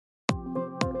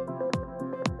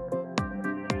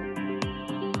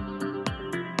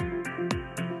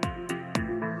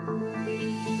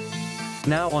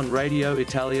Now on Radio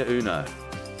Italia Uno.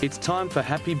 It's time for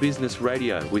Happy Business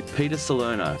Radio with Peter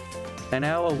Salerno, an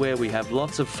hour where we have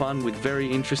lots of fun with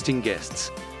very interesting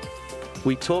guests.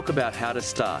 We talk about how to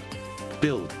start,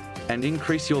 build, and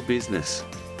increase your business.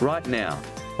 Right now,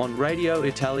 on Radio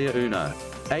Italia Uno,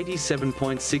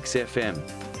 87.6 FM.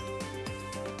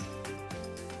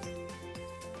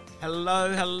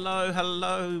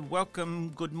 Hello. Welcome.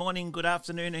 Good morning, good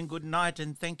afternoon, and good night,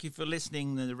 and thank you for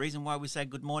listening. The reason why we say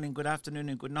good morning, good afternoon,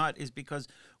 and good night is because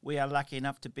we are lucky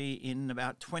enough to be in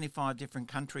about 25 different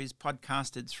countries,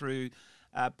 podcasted through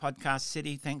Podcast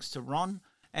City, thanks to Ron,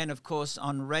 and of course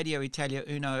on Radio Italia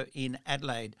Uno in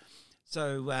Adelaide.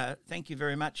 So thank you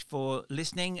very much for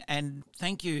listening, and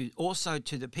thank you also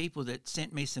to the people that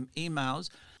sent me some emails.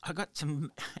 I got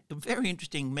some very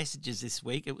interesting messages this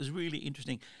week. It was really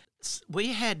interesting.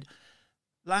 We had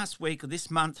last week or this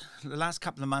month, the last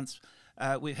couple of months,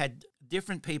 we've had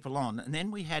different people on, and then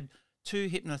we had two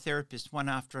hypnotherapists, one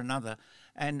after another.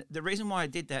 And the reason why I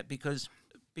did that, because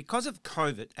of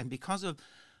COVID and because of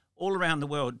all around the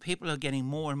world, people are getting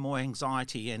more and more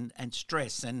anxiety and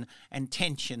stress and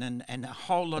tension and a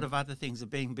whole lot of other things are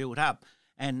being built up.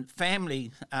 And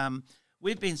family,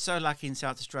 we've been so lucky in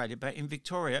South Australia, but in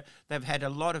Victoria, they've had a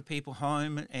lot of people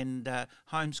home and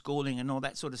homeschooling and all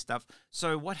that sort of stuff.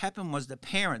 So what happened was the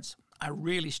parents are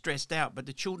really stressed out, but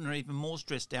the children are even more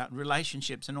stressed out, and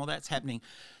relationships and all that's happening.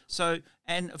 So,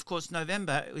 and of course,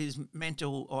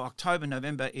 October,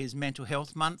 November is Mental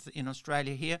Health Month in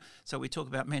Australia here. So we talk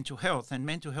about mental health, and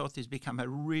mental health has become a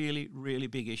really, really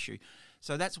big issue.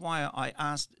 So that's why I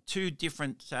asked two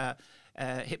different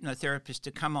hypnotherapists to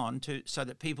come on so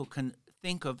that people can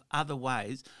think of other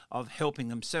ways of helping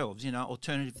themselves,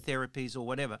 alternative therapies or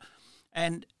whatever.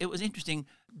 And it was interesting.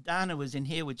 Dana was in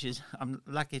here, which is, I'm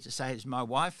lucky to say, is my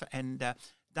wife. And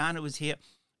Dana was here.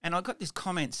 And I got this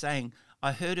comment saying,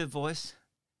 I heard her voice,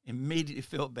 immediately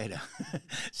felt better.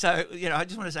 So, I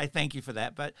just want to say thank you for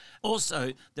that. But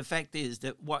also the fact is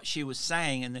that what she was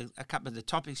saying and a couple of the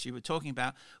topics she was talking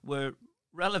about were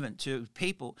relevant to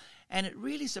people. And it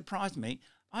really surprised me.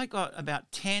 I got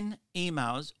about 10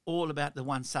 emails all about the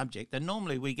one subject. And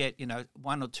normally we get,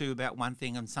 one or two about one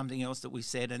thing and something else that we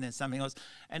said and then something else.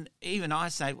 And even I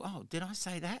say, oh, did I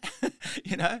say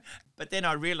that? But then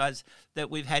I realized that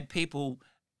we've had people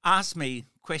ask me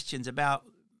questions about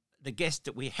the guest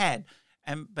that we had.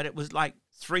 But it was like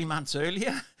 3 months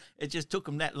earlier. It just took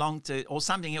them that long or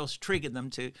something else triggered them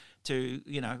to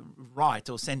write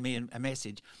or send me a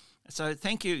message. So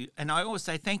thank you. And I always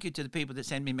say thank you to the people that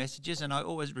send me messages, and I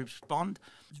always respond.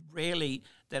 Rarely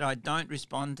that I don't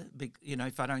respond,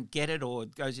 if I don't get it or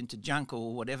it goes into junk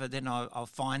or whatever, then I'll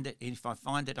find it. And if I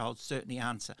find it, I'll certainly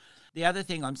answer. The other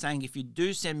thing I'm saying, if you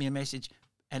do send me a message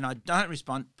and I don't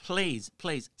respond, please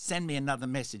send me another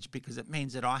message, because it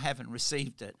means that I haven't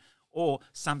received it or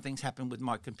something's happened with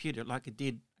my computer, like it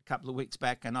did a couple of weeks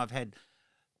back, and I've had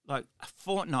like a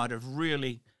fortnight of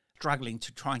really struggling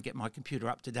to try and get my computer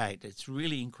up to date. It's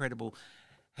really incredible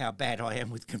how bad I am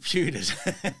with computers.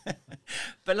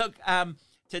 But look,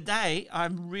 today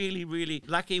I'm really, really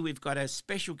lucky. We've got a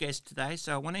special guest today,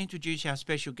 so I want to introduce our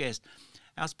special guest.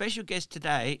 Our special guest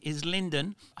today is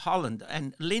Lyndon Holland,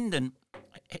 and Lyndon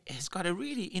has got a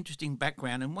really interesting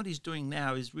background, and what he's doing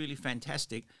now is really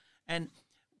fantastic. And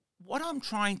what I'm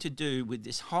trying to do with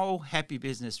this whole Happy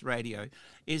Business Radio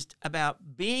is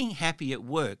about being happy at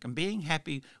work and being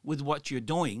happy with what you're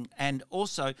doing. And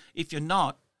also, if you're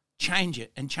not, change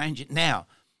it, and change it now.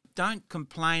 Don't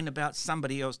complain about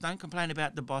somebody else. Don't complain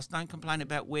about the boss. Don't complain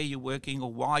about where you're working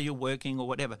or why you're working or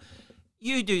whatever.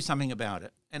 You do something about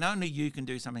it, and only you can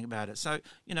do something about it. So,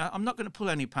 I'm not going to pull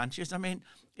any punches. I mean,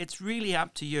 it's really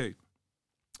up to you.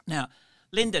 Now,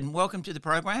 Lyndon, welcome to the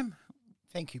program.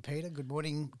 Thank you, Peter. Good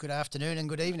morning, good afternoon, and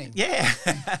good evening. Yeah.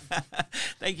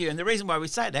 Thank you. And the reason why we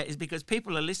say that is because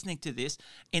people are listening to this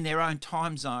in their own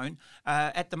time zone.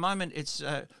 At the moment, it's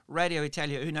Radio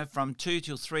Italia Uno from 2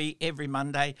 till 3 every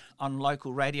Monday on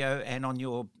local radio and on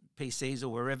your PCs or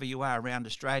wherever you are around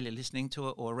Australia listening to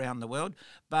it, or around the world.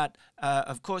 But,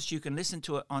 of course, you can listen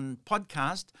to it on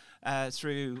podcast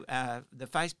through the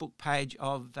Facebook page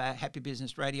of Happy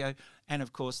Business Radio. And,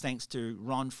 of course, thanks to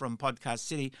Ron from Podcast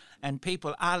City. And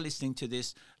people are listening to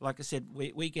this. Like I said,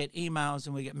 we get emails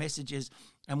and we get messages,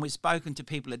 and we've spoken to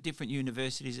people at different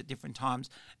universities at different times.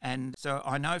 And so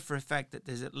I know for a fact that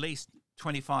there's at least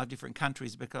 25 different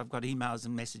countries, because I've got emails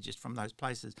and messages from those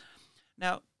places.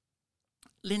 Now,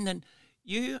 Lyndon,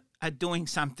 you are doing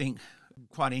something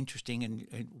quite interesting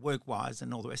and work-wise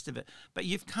and all the rest of it, but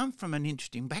you've come from an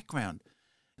interesting background.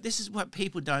 This is what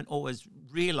people don't always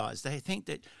realise. They think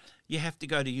that you have to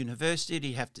go to university,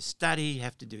 you have to study, you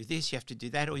have to do this, you have to do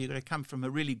that, or you've got to come from a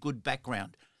really good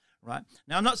background, right?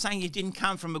 Now, I'm not saying you didn't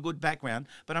come from a good background,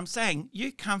 but I'm saying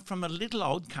you come from a little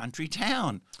old country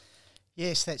town.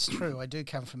 Yes, that's true. I do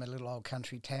come from a little old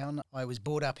country town. I was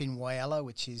brought up in Whyalla,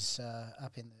 which is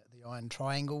up in the Iron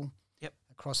Triangle,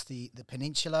 across the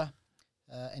peninsula,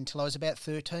 until I was about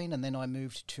 13, and then I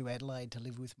moved to Adelaide to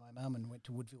live with my mum and went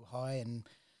to Woodville High and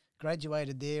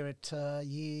graduated there at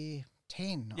year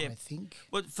 10, I think.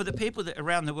 Well, for the people that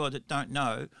around the world that don't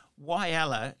know,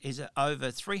 Whyalla is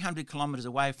over 300 kilometres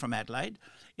away from Adelaide.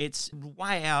 It's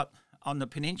way out on the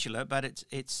peninsula, but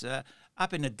it's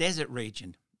up in a desert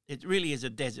region. It really is a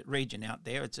desert region out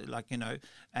there. It's like,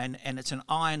 and it's an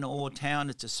iron ore town.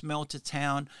 It's a smelter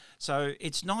town. So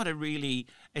it's not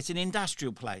it's an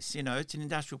industrial place, it's an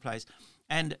industrial place.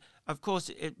 And of course,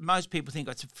 most people think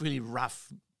it's a really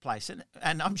rough place.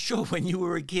 And I'm sure when you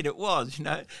were a kid it was,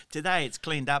 Today it's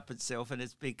cleaned up itself and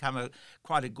it's become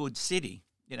quite a good city.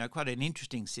 Quite an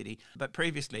interesting city. But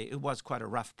previously it was quite a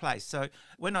rough place. So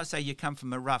when I say you come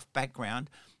from a rough background,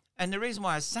 and the reason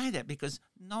why I say that, because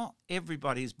not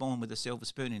everybody is born with a silver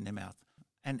spoon in their mouth,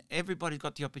 and everybody's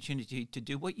got the opportunity to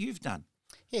do what you've done.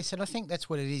 Yes, and I think that's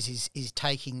what it is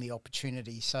taking the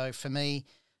opportunity. So for me,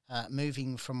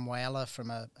 moving from Whyalla,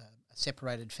 from a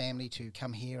separated family, to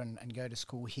come here and go to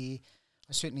school here,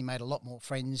 I certainly made a lot more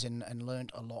friends and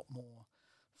learnt a lot more.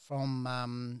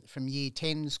 From year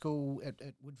 10 school at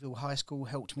Woodville High School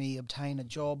helped me obtain a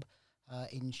job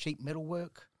in sheet metal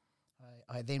work.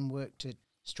 I then worked at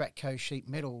Stratco Sheet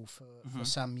Metal for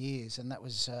some years, and that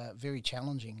was very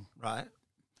challenging. Right.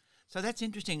 So that's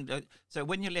interesting. So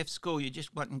when you left school, you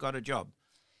just went and got a job.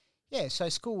 Yeah, so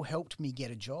school helped me get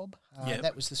a job.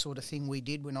 That was the sort of thing we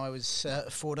did when I was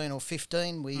 14 or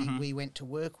 15. We went to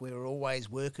work. We were always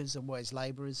workers, always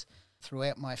labourers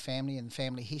throughout my family and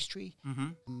family history.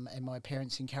 And my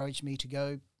parents encouraged me to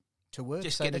go to work.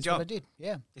 Just so get that's a job. what I did.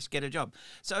 Yeah. Just get a job.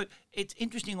 So it's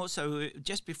interesting also,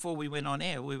 just before we went on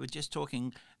air, we were just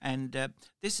talking, and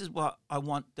this is what I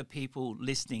want the people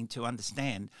listening to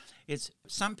understand. It's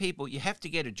some people, you have to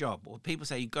get a job, or people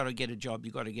say, you've got to get a job,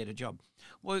 you've got to get a job.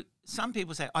 Well, some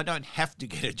people say, I don't have to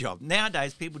get a job.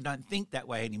 Nowadays, people don't think that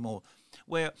way anymore.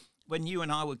 When you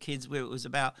and I were kids, where it was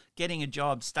about getting a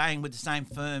job, staying with the same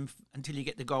firm until you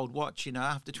get the gold watch.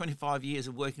 After 25 years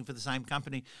of working for the same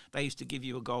company, they used to give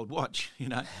you a gold watch.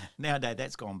 Nowadays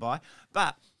that's gone by.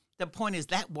 But the point is,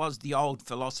 that was the old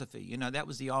philosophy. That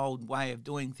was the old way of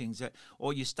doing things.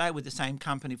 Or you stay with the same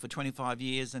company for 25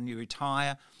 years and you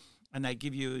retire, and they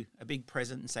give you a big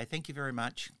present and say, thank you very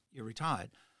much, you're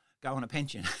retired. Go on a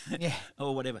pension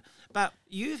or whatever. But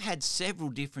you've had several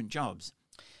different jobs.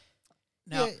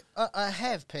 Now, yeah, I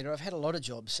have, Peter. I've had a lot of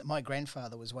jobs. My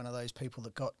grandfather was one of those people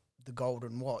that got the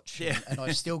golden watch, and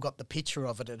I've still got the picture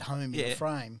of it at home in a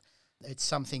frame. It's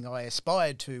something I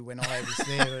aspired to when I was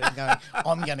there and going,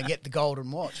 I'm going to get the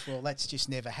golden watch. Well, that's just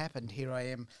never happened. Here I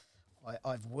am.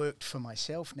 I've worked for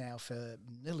myself now for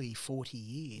nearly 40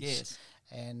 years. Yes.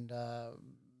 And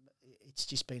it's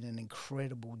just been an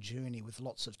incredible journey with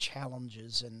lots of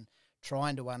challenges and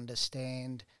trying to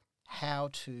understand how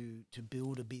to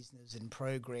build a business and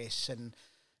progress and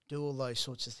do all those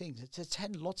sorts of things. It's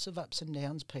had lots of ups and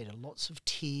downs, Peter, lots of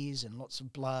tears and lots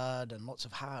of blood and lots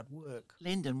of hard work.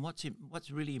 Lyndon, what's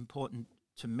really important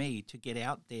to me to get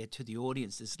out there to the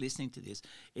audience that's listening to this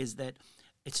is that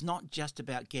it's not just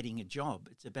about getting a job.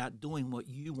 It's about doing what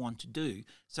you want to do.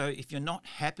 So if you're not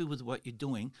happy with what you're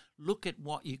doing, look at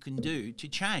what you can do to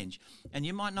change. And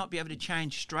you might not be able to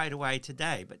change straight away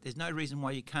today, but there's no reason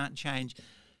why you can't change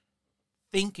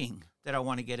thinking that I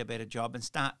want to get a better job and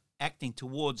start acting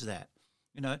towards that.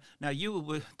 Now you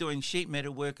were doing sheet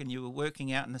metal work and you were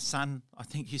working out in the sun, I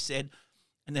think you said,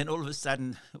 and then all of a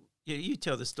sudden, you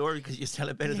tell the story because you tell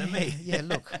it better than me. Yeah,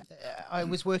 look, I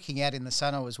was working out in the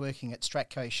sun. I was working at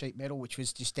Stratco Sheet Metal, which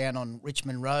was just down on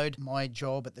Richmond Road. My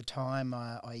job at the time,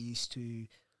 I used to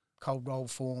cold roll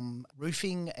form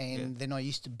roofing, and then I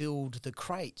used to build the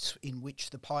crates in which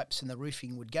the pipes and the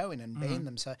roofing would go in and band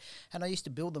them. And I used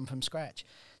to build them from scratch.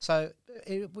 So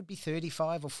it would be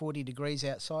 35 or 40 degrees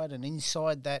outside, and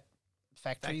inside that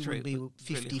factory would be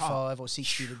 55 really or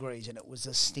 60 degrees, and it was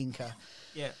a stinker.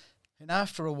 Yeah. And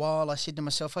after a while, I said to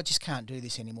myself, I just can't do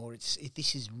this anymore.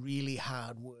 This is really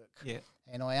hard work. Yeah.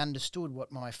 And I understood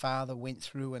what my father went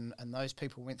through and those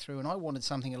people went through, and I wanted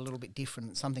something a little bit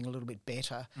different, something a little bit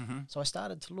better. So I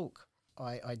started to look.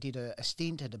 I did a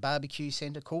stint at a barbecue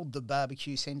centre called the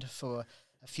Barbecue Centre for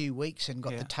a few weeks and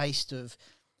got the taste of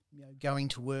going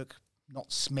to work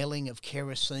not smelling of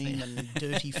kerosene and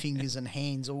dirty fingers and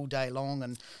hands all day long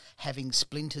and having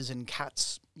splinters and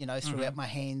cuts, throughout my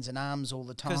hands and arms all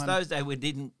the time. Because those days we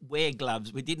didn't wear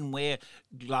gloves, we didn't wear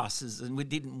glasses, and we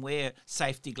didn't wear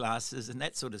safety glasses and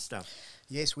that sort of stuff.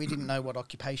 Yes, we didn't know what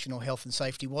occupational health and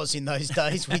safety was in those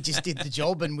days. We just did the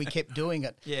job and we kept doing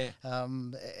it. Yeah.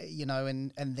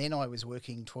 And then I was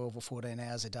working 12 or 14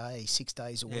 hours a day, 6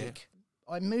 days a week.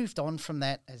 I moved on from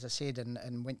that, as I said,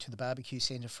 and went to the barbecue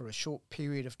centre for a short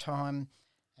period of time.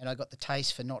 And I got the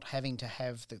taste for not having to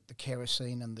have the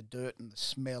kerosene and the dirt and the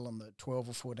smell and the 12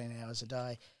 or 14 hours a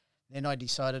day. Then I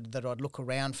decided that I'd look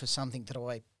around for something that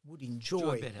I would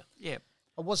enjoy. Better. Yeah.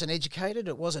 I wasn't educated.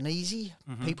 It wasn't easy.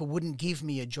 Mm-hmm. People wouldn't give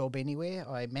me a job anywhere.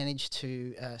 I managed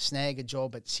to snag a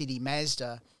job at City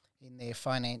Mazda in their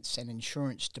finance and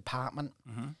insurance department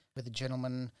with a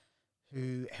gentleman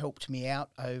who helped me out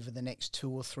over the next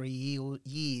 2 or 3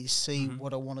 years, see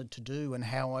what I wanted to do and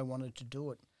how I wanted to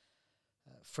do it.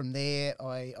 From there,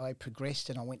 I progressed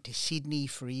and I went to Sydney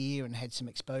for a year and had some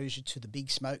exposure to the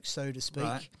big smoke, so to speak.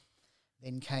 Right.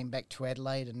 Then came back to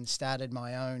Adelaide and started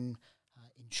my own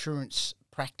insurance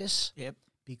practice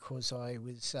because I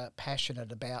was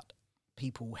passionate about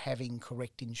people having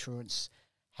correct insurance,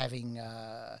 having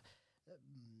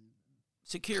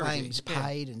security, claims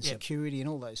paid and security and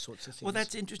all those sorts of things. Well,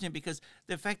 that's interesting because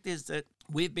the fact is that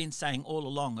we've been saying all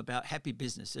along about happy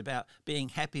business, about being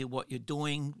happy at what you're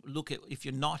doing. Look at, if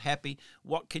you're not happy,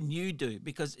 what can you do?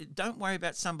 Because don't worry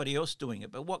about somebody else doing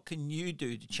it, but what can you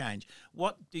do to change?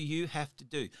 What do you have to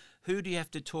do? Who do you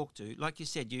have to talk to? Like you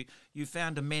said, you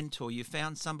found a mentor, you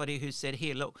found somebody who said,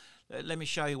 here, look, let me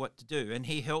show you what to do. And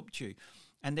he helped you.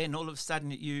 And then all of a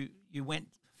sudden you went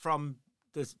from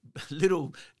this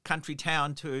little country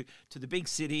town to the big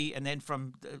city, and then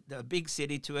from the big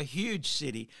city to a huge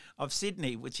city of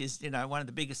Sydney, which is, one of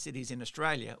the biggest cities in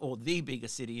Australia, or the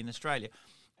biggest city in Australia.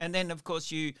 And then, of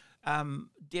course, you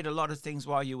did a lot of things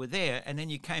while you were there, and then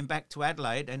you came back to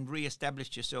Adelaide and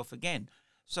re-established yourself again.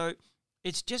 So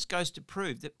it just goes to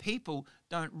prove that people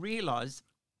don't realise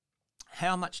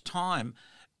how much time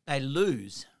they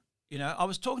lose. I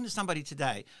was talking to somebody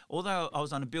today, although I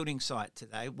was on a building site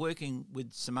today, working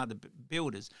with some other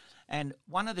builders, and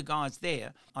one of the guys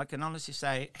there, I can honestly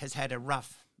say, has had a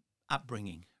rough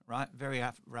upbringing, right? Very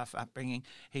rough upbringing.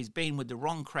 He's been with the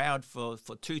wrong crowd for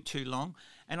too long.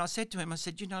 And I said to him,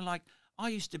 I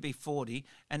used to be 40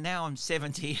 and now I'm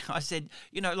 70. I said,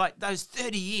 those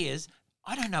 30 years,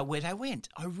 I don't know where they went.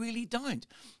 I really don't.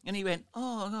 And he went,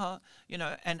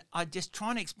 and I just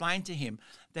try and explain to him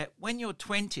that when you're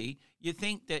 20, you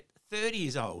think that 30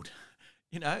 is old,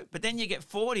 but then you get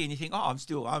 40 and you think, I'm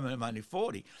only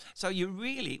 40. So you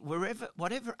really,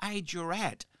 whatever age you're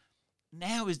at,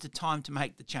 now is the time to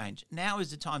make the change. Now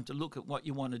is the time to look at what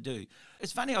you want to do.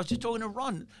 It's funny, I was just talking to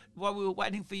Ron while we were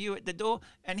waiting for you at the door,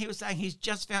 and he was saying he's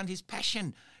just found his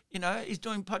passion. He's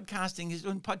doing podcasting, he's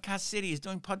doing Podcast City, he's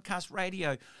doing podcast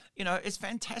radio. It's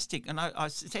fantastic. And I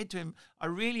said to him, I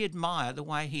really admire the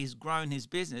way he's grown his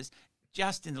business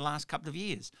just in the last couple of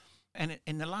years. And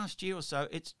in the last year or so,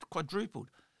 it's quadrupled.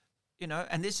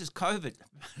 And this is COVID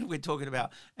we're talking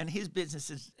about. And his business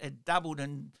has doubled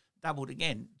and doubled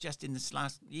again just in this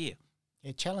last year.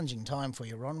 Yeah, challenging time for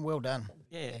you, Ron. Well done.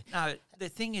 Yeah. No, the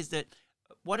thing is that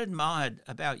what I admired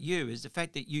about you is the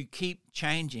fact that you keep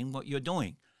changing what you're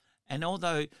doing. And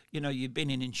although, you've been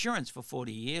in insurance for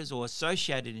 40 years or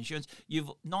associated insurance,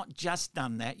 you've not just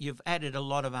done that, you've added a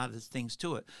lot of other things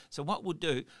to it. So what we'll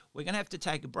do, we're going to have to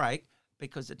take a break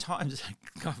because the time's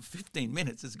gone 15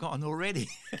 minutes, it's gone already.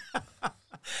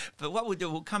 But what we'll do,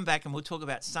 we'll come back and we'll talk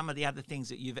about some of the other things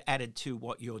that you've added to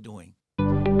what you're doing.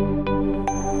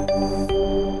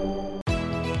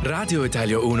 Radio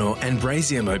Italia Uno and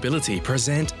Brazier Mobility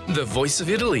present The Voice of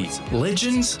Italy,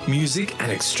 Legends, Music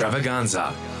and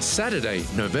Extravaganza. Saturday,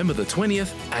 November the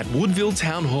 20th at Woodville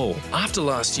Town Hall. After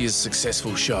last year's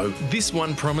successful show, this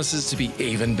one promises to be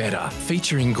even better,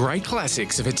 featuring great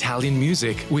classics of Italian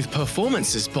music with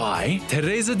performances by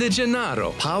Teresa De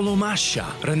Gennaro, Paolo Mascia,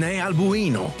 Renee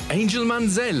Albuino, Angel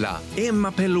Manzella,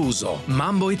 Emma Peluso,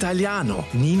 Mambo Italiano,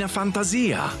 Nina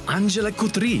Fantasia, Angela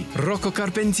Cutri, Rocco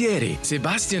Carpentieri,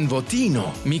 Sebastian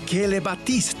Votino, Michele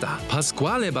Battista,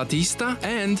 Pasquale Battista,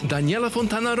 and Daniela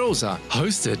Fontanarosa,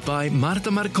 hosted by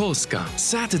Marta Marcoska.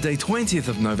 Saturday 20th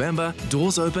of November,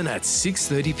 doors open at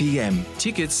 6:30 p.m.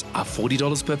 Tickets are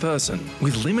 $40 per person.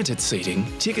 With limited seating,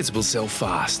 tickets will sell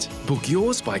fast. Book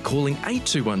yours by calling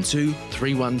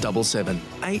 8212-3177,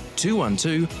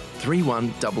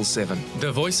 8212-3177.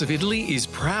 The Voice of Italy is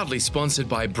proudly sponsored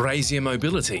by Brazier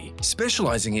Mobility,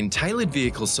 specializing in tailored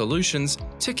vehicle solutions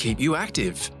to keep you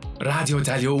active. Radio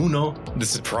Italia Uno, the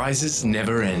surprises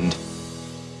never end.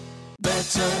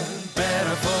 Better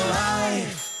for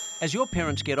life. As your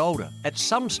parents get older, at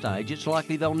some stage it's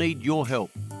likely they'll need your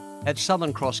help. At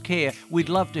Southern Cross Care, we'd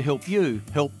love to help you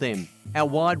help them. Our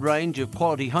wide range of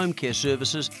quality home care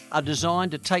services are designed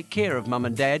to take care of mum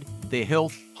and dad, their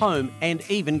health, home and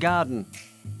even garden.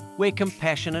 We're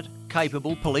compassionate,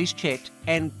 capable, police-checked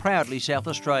and proudly South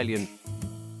Australian.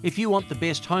 If you want the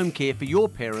best home care for your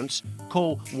parents,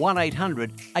 call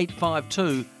 1800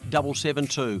 852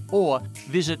 772 or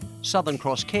visit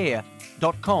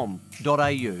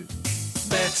southerncrosscare.com.au.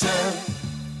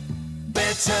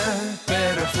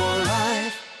 Better for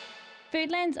life.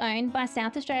 Foodland's owned by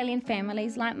South Australian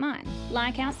families like mine.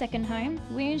 Like our second home,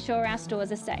 we ensure our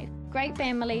stores are safe. Great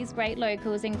families, great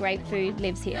locals and great food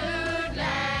lives here.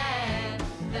 Foodland,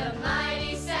 the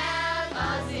mighty South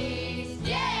Aussies,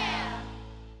 yeah!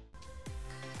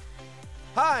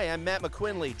 Hi, I'm Matt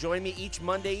McQuinley. Join me each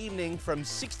Monday evening from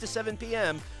 6 to 7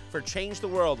 p.m. for Change the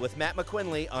World with Matt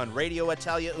McQuinley on Radio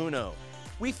Italia Uno.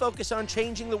 We focus on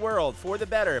changing the world for the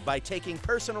better by taking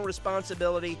personal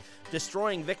responsibility,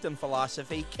 destroying victim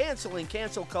philosophy, canceling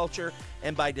cancel culture,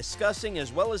 and by discussing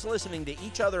as well as listening to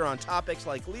each other on topics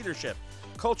like leadership,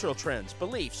 cultural trends,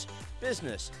 beliefs,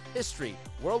 business, history,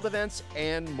 world events,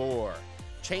 and more.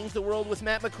 Change the World with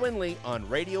Matt McQuinley on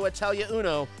Radio Italia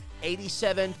Uno,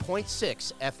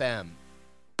 87.6 FM.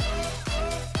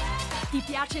 Ti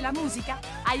piace la musica?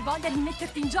 Hai voglia di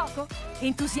metterti in gioco?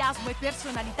 Entusiasmo e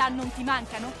personalità non ti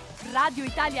mancano? Radio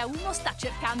Italia 1 sta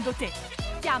cercando te.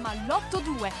 Chiama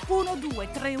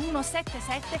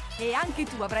l'82123177 e anche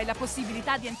tu avrai la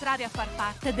possibilità di entrare a far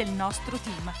parte del nostro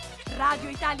team. Radio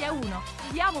Italia 1,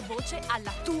 diamo voce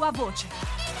alla tua voce.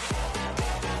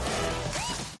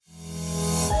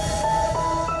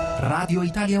 Radio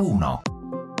Italia 1.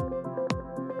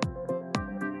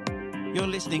 You're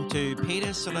listening to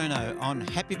Peter Salerno on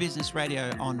Happy Business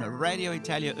Radio on Radio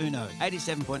Italia Uno,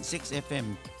 87.6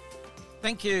 FM.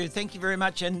 Thank you very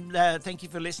much, and thank you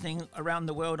for listening around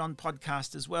the world on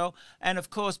podcast as well. And of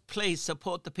course, please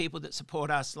support the people that support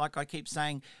us. Like I keep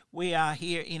saying, we are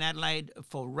here in Adelaide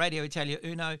for Radio Italia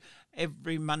Uno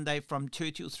every Monday from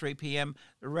 2 till 3 p.m.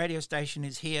 The radio station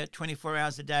is here 24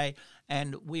 hours a day,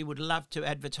 and we would love to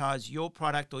advertise your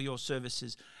product or your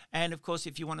services. And of course,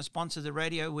 if you want to sponsor the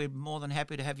radio, we're more than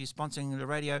happy to have you sponsoring the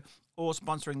radio or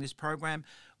sponsoring this program.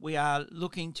 We are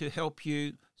looking to help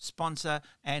you sponsor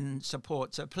and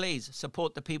support. So please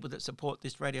support the people that support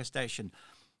this radio station.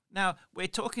 Now, we're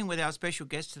talking with our special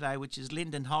guest today, which is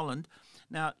Lyndon Holland.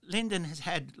 Now, Lyndon has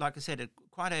had, like I said,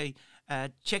 quite a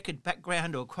checkered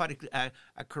background, or quite a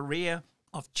career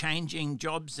of changing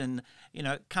jobs, and, you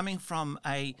know, coming from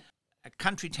a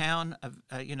country town of,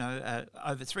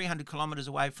 over 300 kilometres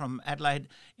away from Adelaide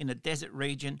in a desert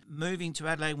region, moving to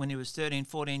Adelaide when he was 13,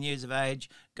 14 years of age,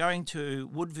 going to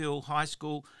Woodville High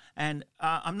School. And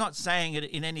I'm not saying it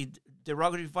in any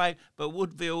derogative way, but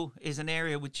Woodville is an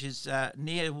area which is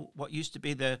near what used to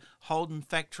be the Holden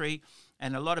factory.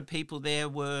 And a lot of people there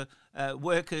were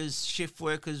workers, shift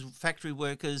workers, factory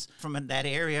workers from that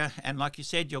area. And like you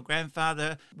said, your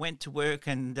grandfather went to work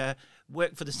and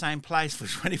worked for the same place for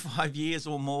 25 years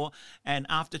or more. And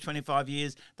after 25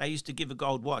 years, they used to give a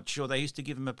gold watch, or they used to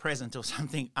give him a present or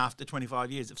something after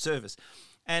 25 years of service.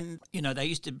 And, you know, they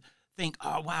used to think,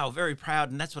 oh, wow, very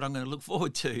proud, and that's what I'm going to look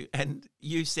forward to. And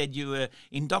you said you were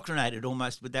indoctrinated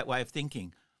almost with that way of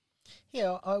thinking.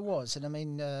 Yeah, I was. And I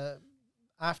mean,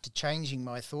 after changing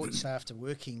my thoughts, after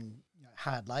working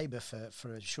hard labour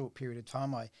for a short period of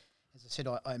time, I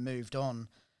moved on.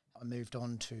 I moved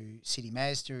on to City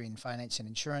Mazda in finance and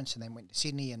insurance, and then went to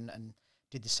Sydney and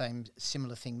did the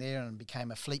similar thing there, and became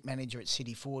a fleet manager at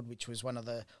City Ford, which was one of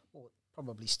the, or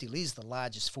probably still is, the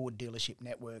largest Ford dealership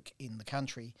network in the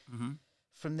country. Mm-hmm.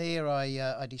 From there,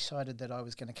 I decided that I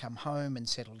was going to come home and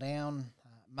settle down.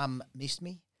 Mum missed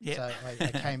me, so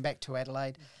I came back to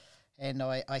Adelaide. And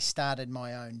I started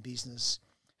my own business.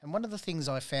 And one of the things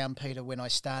I found, Peter, when I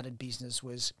started business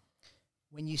was,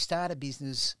 when you start a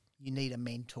business, you need a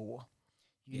mentor.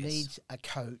 You need a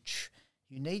coach.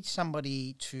 You need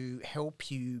somebody to help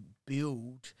you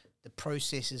build the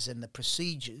processes and the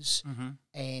procedures,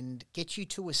 and get you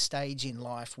to a stage in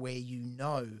life where you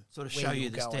know, sort of show you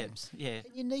the steps. Yeah,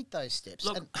 and you need those steps.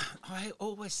 Look, I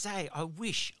always say, I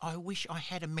wish I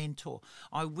had a mentor.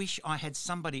 I wish I had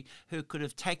somebody who could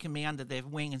have taken me under their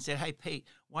wing and said, "Hey, Pete,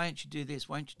 why don't you do this?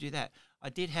 Why don't you do that?" I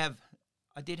did have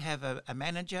a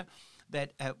manager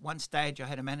that at one stage I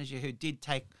had a manager who did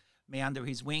take me under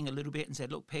his wing a little bit and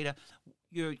said, "Look, Peter,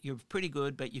 you're pretty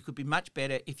good, but you could be much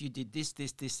better if you did this,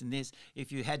 and this,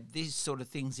 if you had these sort of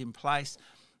things in place."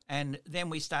 And then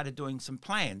we started doing some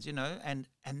plans, you know, and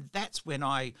that's when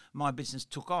my business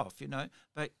took off, you know.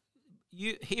 But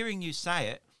hearing you say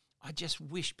it, I just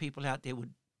wish people out there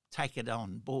would take it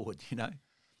on board, you know.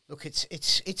 Look,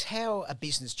 it's how a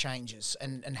business changes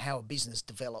and how a business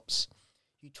develops.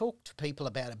 You talk to people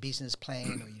about a business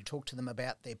plan or you talk to them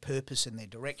about their purpose and their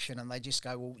direction, and they just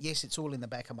go, well, yes, it's all in the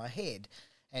back of my head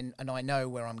and I know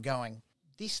where I'm going.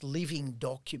 This living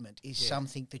document is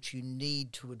something that you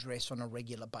need to address on a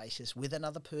regular basis with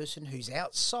another person who's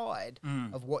outside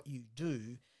of what you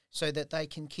do, so that they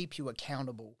can keep you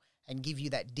accountable and give you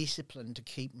that discipline to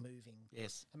keep moving.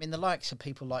 Yes. I mean, the likes of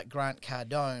people like Grant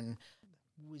Cardone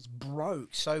was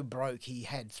broke, so broke he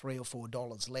had $3 or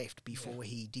 $4 left before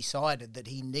he decided that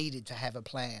he needed to have a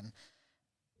plan.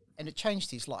 And it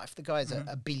changed his life. The guy's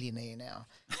a billionaire now.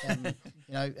 You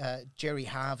know, Jerry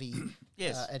Harvey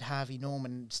at Harvey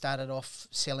Norman started off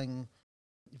selling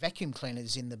vacuum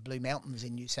cleaners in the Blue Mountains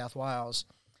in New South Wales.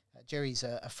 Jerry's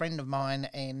a friend of mine,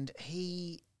 and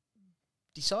he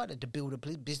decided to build a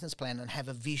business plan and have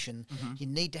a vision. You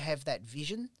need to have that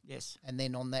vision. Yes. And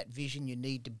then on that vision, you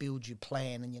need to build your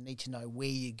plan, and you need to know where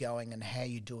you're going and how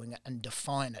you're doing it and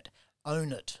define it.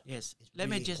 Own it. Yes. It's Let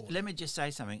really me just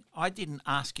say something. I didn't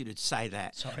ask you to say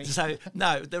that. Sorry. So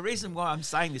no, the reason why I'm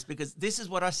saying this, because this is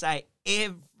what I say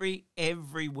every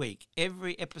week,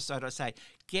 every episode. I say,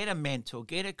 get a mentor,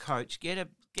 get a coach, get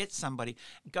somebody.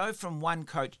 Go from one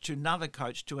coach to another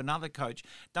coach to another coach.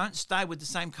 Don't stay with the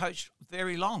same coach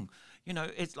very long. You know,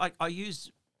 it's like I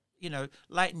use, you know,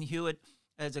 Leighton Hewitt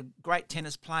as a great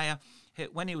tennis player.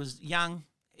 When he was young,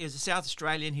 he was a South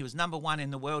Australian. He was number one in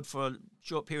the world for a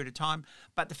short period of time.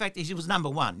 But the fact is he was number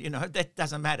one. You know, that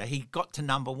doesn't matter. He got to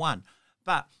number one.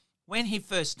 But when he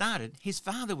first started, his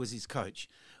father was his coach.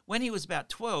 When he was about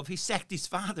 12, he sacked his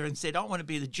father and said, I want to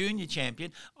be the junior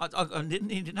champion. I didn't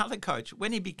need another coach.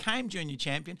 When he became junior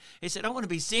champion, he said, I want to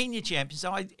be senior champion.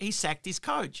 So he sacked his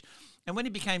coach. And when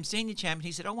he became senior champion,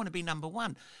 he said, I want to be number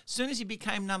one. As soon as he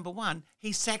became number one,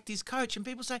 he sacked his coach. And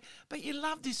people say, but you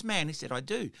love this man. He said, I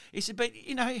do. He said, but,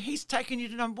 you know, he's taken you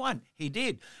to number one. He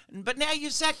did. But now you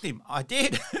sacked him. I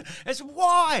did. I said,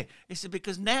 why? He said,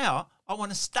 because now I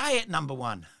want to stay at number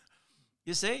one.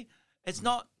 You see? It's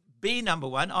not be number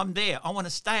one. I'm there. I want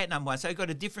to stay at number one. So he got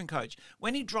a different coach.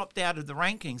 When he dropped out of the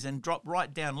rankings and dropped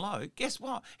right down low, guess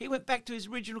what? He went back to his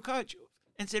original coach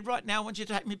and said, right now I want you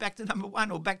to take me back to number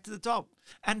one or back to the top.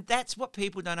 And that's what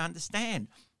people don't understand.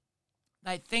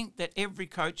 They think that every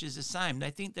coach is the same. They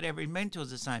think that every mentor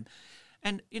is the same.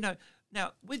 And, you know,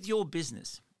 now with your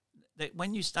business, that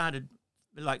when you started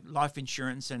like life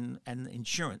insurance and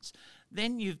insurance,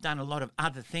 then you've done a lot of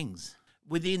other things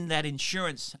within that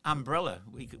insurance umbrella,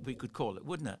 we could call it,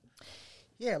 wouldn't it?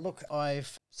 Yeah, look,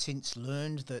 I've since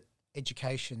learned that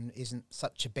education isn't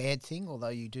such a bad thing, although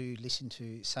you do listen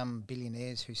to some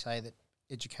billionaires who say that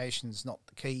education's not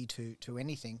the key to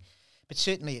anything. But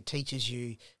certainly it teaches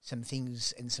you some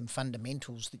things and some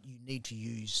fundamentals that you need to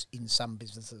use in some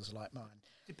businesses like mine.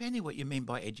 Depending what you mean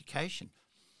by education.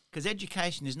 Because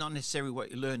education is not necessarily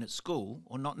what you learn at school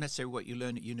or not necessarily what you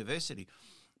learn at university,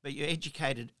 but you're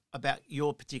educated about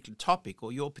your particular topic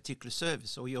or your particular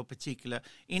service or your particular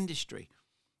industry.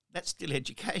 That's still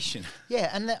education. Yeah,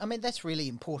 and I mean, that's really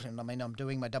important. I mean, I'm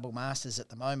doing my double masters at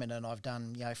the moment, and I've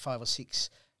done, 5 or 6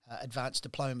 advanced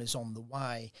diplomas on the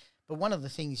way. But one of the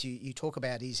things you talk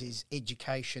about is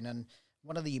education, and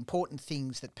one of the important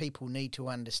things that people need to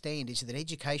understand is that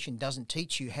education doesn't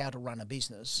teach you how to run a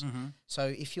business. Mm-hmm. So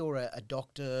if you're a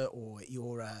doctor or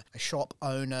you're a shop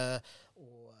owner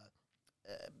or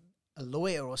a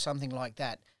lawyer or something like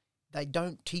that, they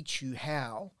don't teach you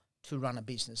how to run a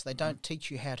business. They don't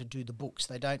teach you how to do the books.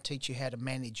 They don't teach you how to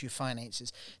manage your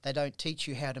finances. They don't teach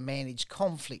you how to manage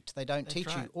conflict. They don't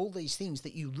teach you all these things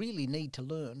that you really need to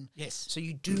learn. Yes. So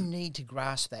you do need to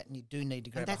grasp that, and you do need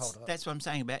to grab a hold of it. That's what I'm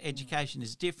saying about education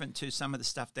is different to some of the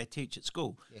stuff they teach at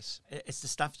school. Yes. It's the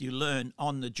stuff you learn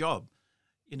on the job,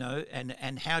 you know,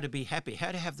 and how to be happy,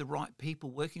 how to have the right people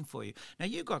working for you. Now,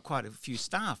 you've got quite a few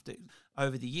staff that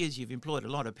over the years you've employed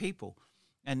a lot of people.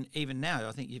 And even now,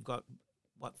 I think you've got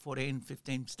 14,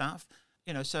 15 staff,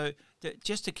 you know, so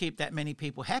just to keep that many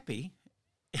people happy,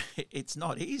 it's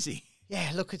not easy. Yeah,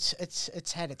 look,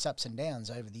 it's had its ups and downs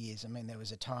over the years. I mean, there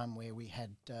was a time where we had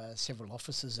several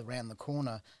offices around the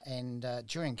corner, and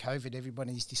during COVID,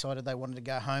 everybody's decided they wanted to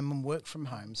go home and work from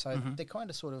home. So they're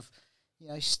kind of sort of,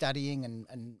 studying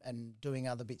and doing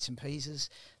other bits and pieces.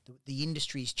 The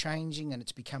industry's changing and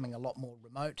it's becoming a lot more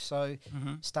remote. So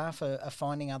staff are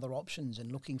finding other options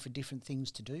and looking for different things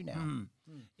to do now.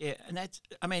 Yeah, and that's,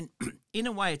 I mean, in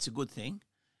a way it's a good thing.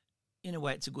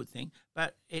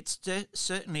 But it's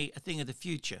certainly a thing of the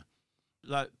future.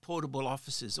 Like portable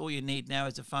offices, all you need now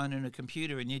is a phone and a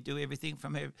computer and you do everything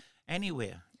from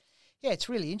anywhere. Yeah, it's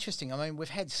really interesting. I mean, we've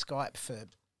had Skype for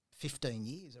 15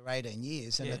 years or 18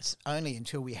 years, and Yeah. it's only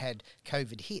until we had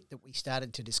COVID hit that we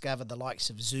started to discover the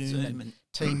likes of Zoom and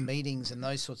team meetings and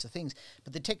those sorts of things.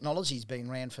 But the technology's been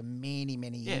around for many,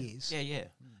 many years. Yeah.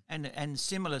 And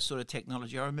similar sort of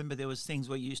technology. I remember there was things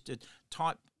where you used to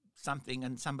type something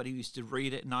and somebody used to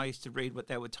read it, and I used to read what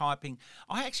they were typing.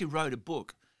 I actually wrote a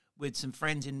book with some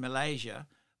friends in Malaysia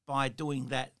by doing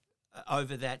that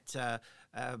over that.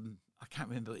 I can't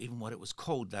remember even what it was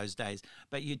called those days,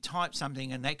 but you type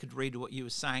something and they could read what you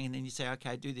were saying, and then you say,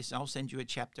 okay, do this, I'll send you a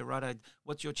chapter, right?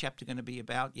 What's your chapter going to be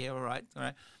about? Yeah, all right.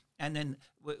 And then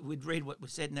we'd read what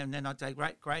was said, and then I'd say,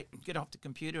 great, get off the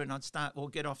computer, and I'd start, or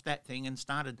get off that thing and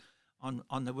started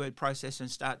on the word processor and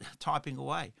start typing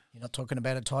away. You're not talking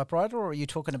about a typewriter, or are you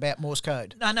talking about Morse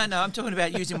code? No, I'm talking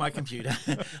about using my computer.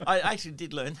 I actually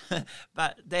did learn,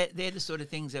 but they're the sort of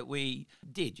things that we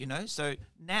did, you know. So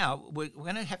now we're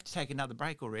going to have to take another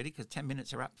break already because 10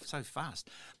 minutes are up so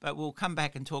fast. But we'll come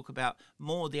back and talk about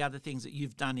more of the other things that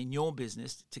you've done in your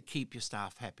business to keep your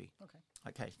staff happy.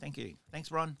 Okay, thank you.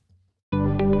 Thanks, Ron.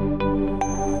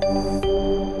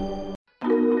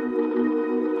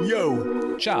 Yo!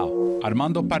 Ciao,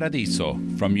 Armando Paradiso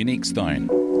from Unique Stone,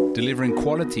 delivering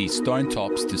quality stone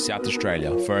tops to South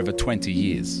Australia for over 20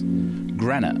 years.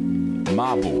 Granite,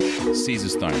 marble, Caesar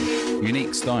stone,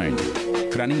 Unique Stone,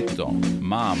 granito,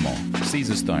 marmo,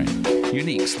 Caesar stone,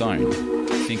 Unique Stone.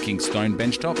 Thinking stone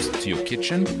benchtops to your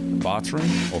kitchen, bathroom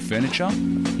or furniture?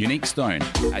 Unique Stone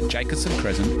at Jacobson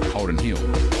Crescent, Holden Hill.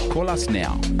 Call us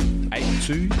now,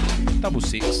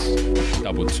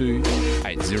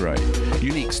 8266-2280.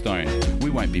 Unique Stone,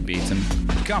 we won't be beaten.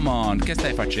 Come on, che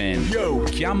stai facendo? Yo!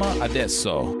 Chiama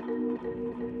adesso.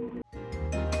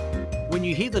 When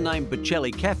you hear the name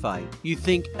Bocelli Cafe, you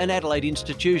think an Adelaide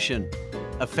institution,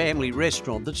 a family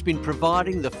restaurant that's been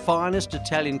providing the finest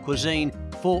Italian cuisine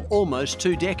for almost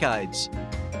 2 decades.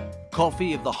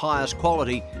 Coffee of the highest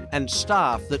quality and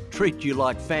staff that treat you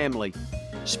like family.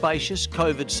 Spacious,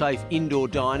 COVID-safe indoor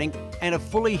dining and a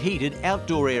fully heated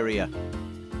outdoor area.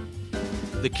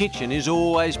 The kitchen is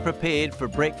always prepared for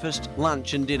breakfast,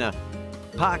 lunch and dinner.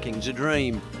 Parking's a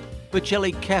dream.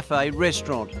 Bocelli Cafe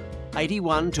Restaurant,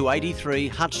 81 to 83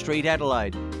 Hutt Street,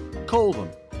 Adelaide. Call them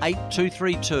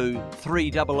 8232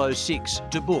 3006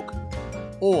 to book,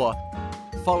 or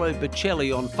follow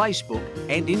Bocelli on Facebook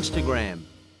and Instagram.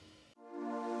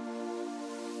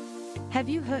 Have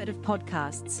you heard of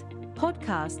podcasts?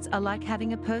 Podcasts are like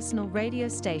having a personal radio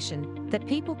station that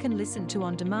people can listen to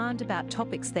on demand about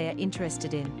topics they are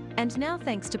interested in. And now,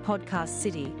 thanks to Podcast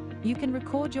City, you can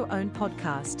record your own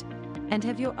podcast and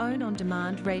have your own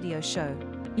on-demand radio show.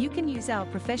 You can use our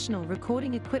professional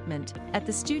recording equipment at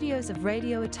the studios of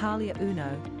Radio Italia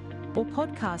Uno, or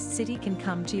Podcast City can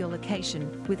come to your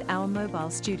location with our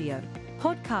mobile studio.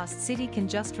 Podcast City can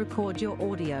just record your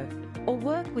audio or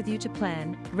work with you to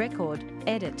plan, record,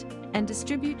 edit, and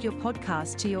distribute your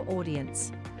podcast to your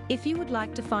audience. If you would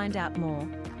like to find out more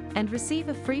and receive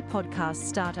a free podcast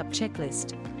startup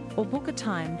checklist or book a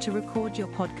time to record your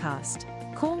podcast,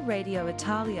 call Radio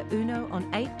Italia Uno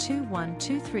on 821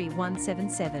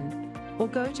 23177 or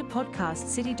go to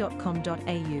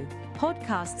podcastcity.com.au.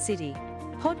 Podcast City.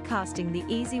 Podcasting the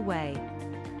easy way.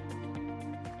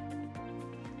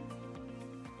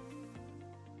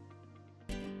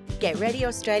 Get ready,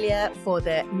 Australia, for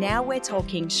the Now We're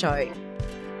Talking show.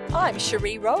 I'm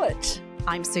Cherie Rowett.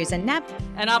 I'm Susan Knapp.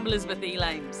 And I'm Elizabeth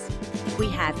Elames. We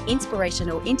have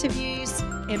inspirational interviews,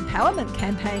 empowerment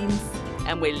campaigns,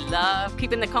 and we love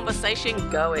keeping the conversation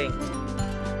going.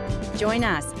 Join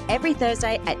us every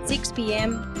Thursday at 6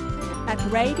 p.m. at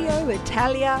Radio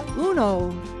Italia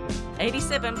Uno.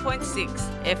 87.6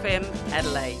 FM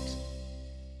Adelaide.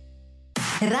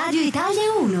 Radio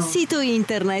Italia 1. Sito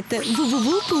internet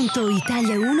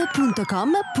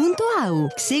www.italiauno.com.au.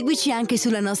 Seguici anche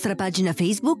sulla nostra pagina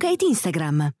Facebook ed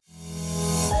Instagram.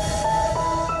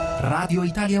 Radio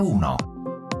Italia 1.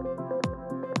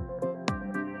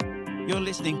 You're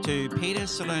listening to Peter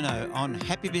Salerno on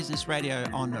Happy Business Radio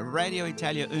on Radio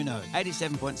Italia Uno,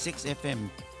 87.6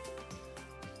 FM.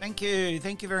 Thank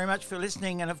you very much for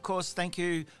listening, and of course, thank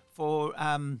you for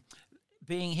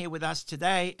being here with us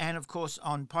today, and of course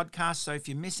on podcast. So if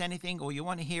you miss anything or you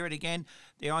want to hear it again,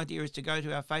 the idea is to go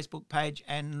to our Facebook page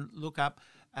and look up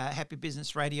Happy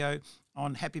Business Radio.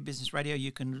 On Happy Business Radio,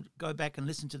 you can go back and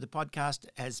listen to the podcast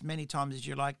as many times as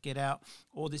you like, get out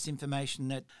all this information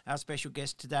that our special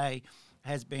guest today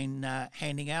has been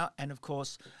handing out. And of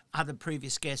course, other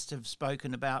previous guests have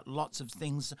spoken about lots of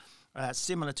things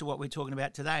similar to what we're talking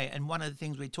about today. And one of the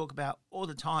things we talk about all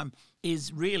the time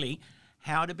is really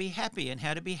how to be happy and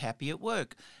how to be happy at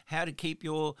work, how to keep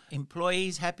your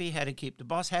employees happy, how to keep the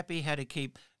boss happy, how to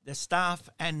keep the staff,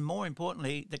 and more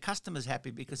importantly, the customers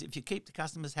happy, because if you keep the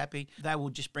customers happy, they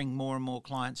will just bring more and more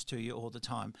clients to you all the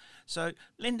time. So,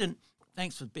 Lyndon,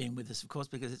 thanks for being with us, of course,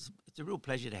 because it's a real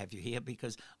pleasure to have you here,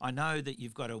 because I know that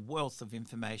you've got a wealth of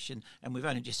information, and we've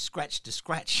only just scratched to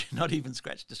scratch, not even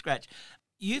scratched to scratch.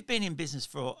 You've been in business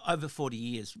for over 40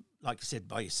 years, like I said,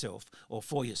 by yourself or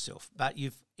for yourself, but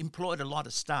you've employed a lot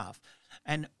of staff.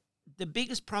 And the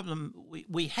biggest problem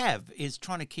we have is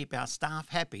trying to keep our staff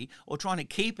happy, or trying to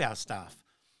keep our staff.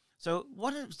 So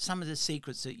what are some of the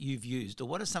secrets that you've used, or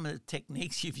what are some of the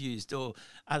techniques you've used, or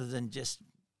other than just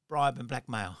bribe and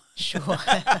blackmail? Sure.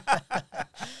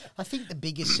 I think the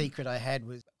biggest secret I had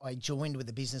was I joined with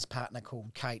a business partner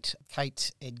called Kate.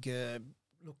 Kate Edgar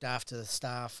looked after the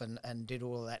staff and did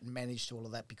all of that and managed all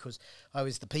of that, because I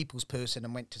was the people's person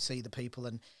and went to see the people,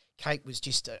 and Kate was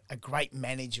just a great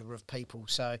manager of people.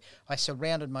 So I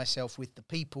surrounded myself with the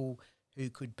people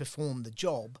who could perform the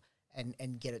job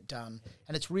and get it done.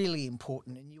 And it's really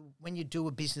important. And when you do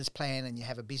a business plan and you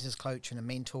have a business coach and a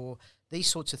mentor, these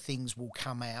sorts of things will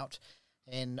come out.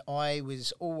 And I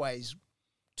was always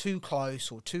too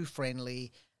close or too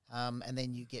friendly, and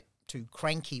then you get too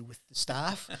cranky with the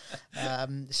staff.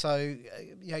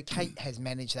 Kate has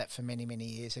managed that for many, many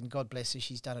years, and God bless her,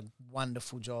 she's done a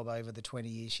wonderful job over the 20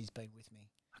 years she's been with me.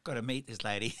 I've got to meet this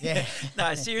lady. Yeah.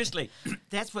 No, seriously,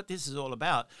 that's what this is all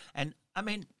about. And I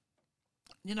mean,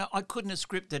 I couldn't have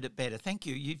scripted it better. Thank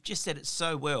you. You've just said it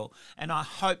so well. And I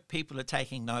hope people are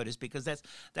taking notice, because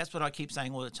that's what I keep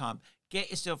saying all the time. Get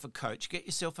yourself a coach, get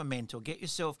yourself a mentor, get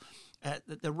yourself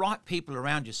the right people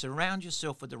around you. Surround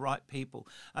yourself with the right people.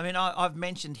 I mean, I've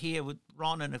mentioned here with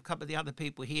Ron and a couple of the other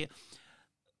people here,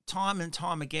 time and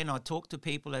time again, I talk to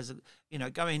people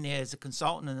go in there as a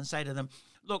consultant and say to them,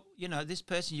 look, this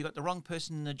person, you got the wrong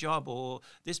person in the job, or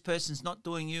this person's not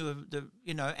doing you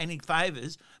any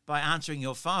favors by answering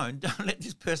your phone. Don't let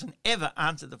this person ever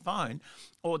answer the phone,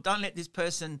 or don't let this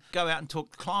person go out and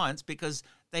talk to clients, because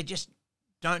they just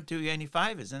don't do you any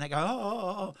favors. And they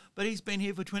go, but he's been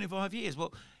here for 25 years.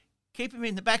 Well, keep him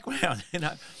in the background,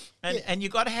 and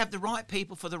you've got to have the right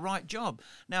people for the right job.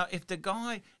 Now, if the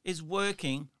guy is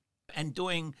working and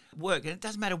doing work, and it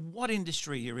doesn't matter what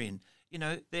industry you're in,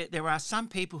 there are some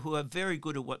people who are very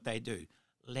good at what they do.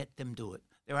 Let them do it.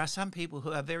 There are some people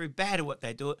who are very bad at what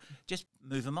they do. Just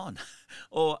move them on,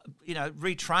 or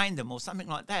retrain them, or something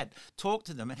like that. Talk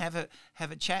to them and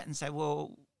have a chat and say,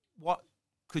 well, what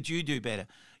could you do better?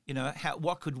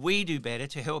 What could we do better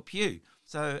to help you?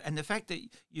 So, and the fact that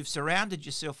you've surrounded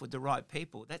yourself with the right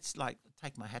people, that's like,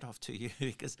 take my hat off to you,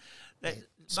 because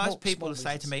most people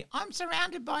say to me, I'm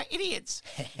surrounded by idiots.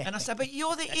 And I say, but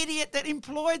you're the idiot that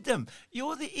employed them.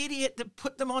 You're the idiot that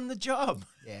put them on the job.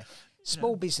 Yeah.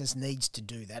 Small business needs to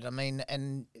do that. I mean,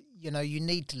 and you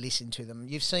need to listen to them.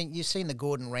 You've seen the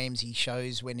Gordon Ramsay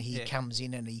shows when he comes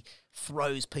in and he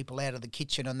throws people out of the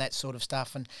kitchen and that sort of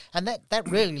stuff. And that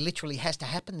really literally has to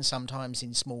happen sometimes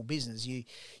in small business.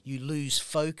 You lose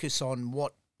focus on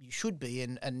what you should be,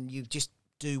 and you just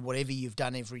do whatever you've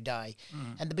done every day.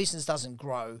 And the business doesn't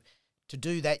grow. To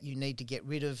do that, you need to get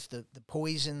rid of the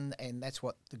poison, and that's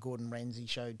what the Gordon Ramsay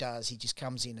show does. He just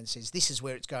comes in and says, this is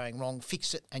where it's going wrong,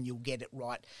 fix it, and you'll get it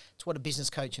right. It's what a business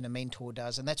coach and a mentor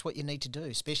does, and that's what you need to do,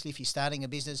 especially if you're starting a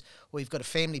business or you've got a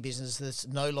family business that's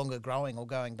no longer growing or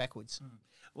going backwards.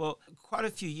 Well, quite a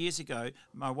few years ago,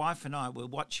 my wife and I were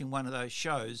watching one of those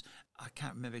shows. I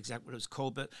can't remember exactly what it was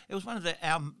called, but it was one of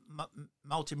our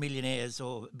multimillionaires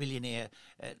or billionaire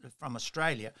from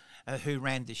Australia who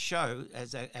ran this show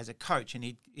as a coach. And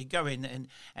he'd go in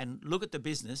and look at the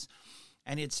business,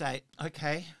 and he'd say,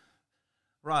 okay,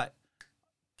 right,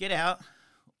 get out.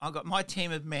 I've got my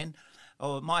team of men,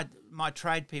 or my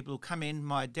trade people will come in,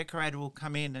 my decorator will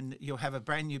come in, and you'll have a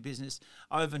brand new business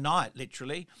overnight,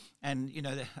 literally. And,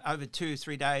 over 2 or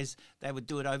 3 days, they would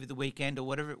do it over the weekend or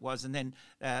whatever it was. And then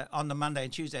on the Monday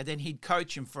and Tuesday, then he'd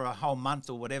coach them for a whole month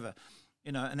or whatever,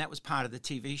 and that was part of the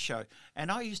TV show.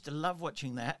 And I used to love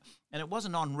watching that. And it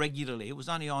wasn't on regularly. It was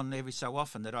only on every so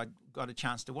often that I got a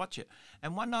chance to watch it.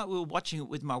 And one night we were watching it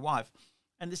with my wife,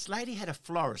 and this lady had a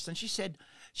florist, and she said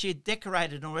she had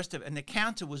decorated and all the rest of it, and the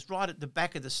counter was right at the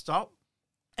back of the stop,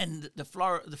 and the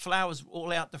flowers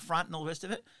all out the front and all the rest of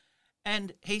it.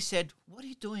 And he said, what are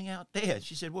you doing out there?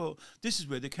 She said, well, this is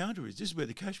where the counter is. This is where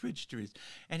the cash register is.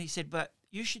 And he said, but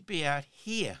you should be out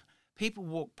here. People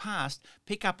walk past,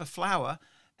 pick up a flower,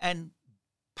 and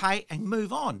pay and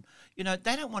move on. They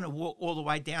don't want to walk all the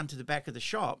way down to the back of the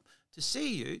shop to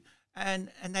see you. And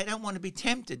they don't want to be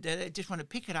tempted. They just want to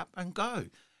pick it up and go.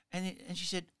 And she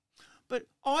said, but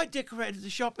I decorated the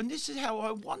shop and this is how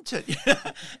I want it.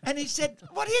 And he said,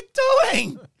 what are you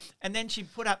doing? And then she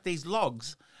put up these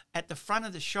logs at the front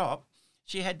of the shop,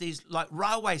 she had these like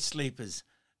railway sleepers,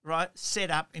 right,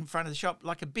 set up in front of the shop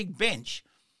like a big bench,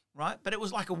 right? But it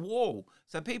was like a wall,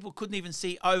 so people couldn't even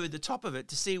see over the top of it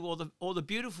to see all the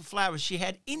beautiful flowers she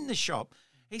had in the shop.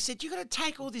 He said, you've got to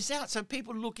take all this out so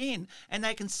people look in and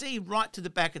they can see right to the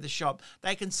back of the shop.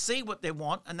 They can see what they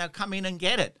want and they'll come in and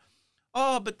get it.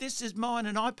 Oh, but this is mine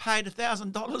and I paid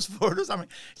 $1,000 for it or something.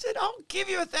 He said, I'll give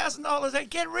you $1,000 and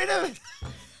get rid of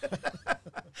it.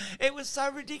 It was so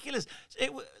ridiculous.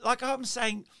 Like I'm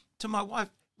saying to my wife,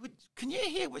 can you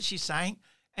hear what she's saying?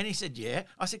 And he said, yeah.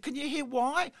 I said, can you hear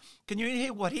why? Can you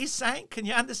hear what he's saying? Can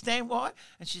you understand why?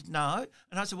 And she said, no.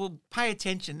 And I said, well, pay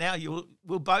attention now.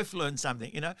 We'll both learn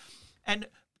something, you know. And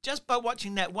just by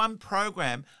watching that one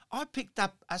program, I picked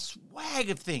up a swag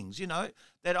of things, you know,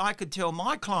 that I could tell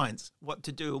my clients what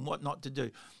to do and what not to do.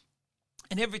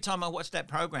 And every time I watched that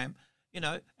program, you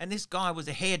know, and this guy was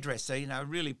a hairdresser, you know, a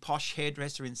really posh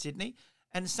hairdresser in Sydney.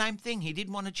 And the same thing, he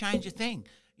didn't want to change a thing.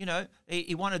 You know,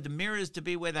 he wanted the mirrors to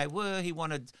be where they were. He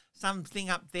wanted something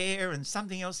up there and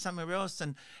something else somewhere else.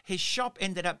 And his shop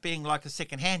ended up being like a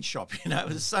second-hand shop. You know,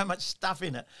 there was so much stuff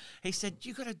in it. He said,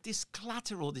 you got to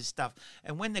declutter all this stuff.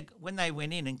 And when they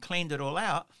went in and cleaned it all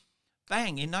out,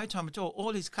 bang, in no time at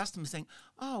all his customers think,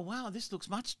 oh, wow, this looks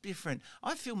much different.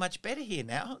 I feel much better here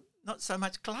now. Not so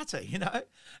much clutter, you know.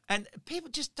 And people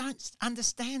just don't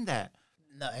understand that.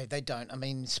 No, they don't. I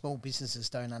mean, small businesses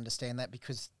don't understand that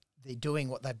because they're doing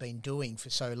what they've been doing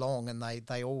for so long and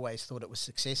they always thought it was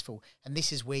successful. And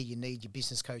this is where you need your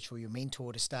business coach or your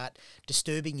mentor to start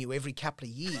disturbing you every couple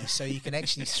of years so you can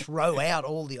actually throw out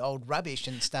all the old rubbish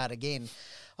and start again.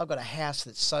 I've got a house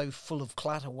that's so full of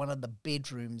clutter. One of the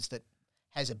bedrooms that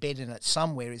has a bed in it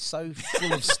somewhere is so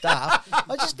full of stuff.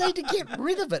 I just need to get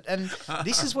rid of it. And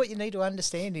this is what you need to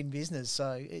understand in business.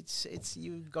 So it's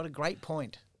you've got a great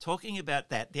point. Talking about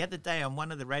that, the other day on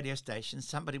one of the radio stations,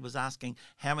 somebody was asking,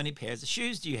 how many pairs of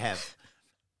shoes do you have?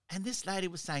 And this lady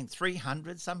was saying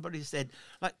 300. Somebody said,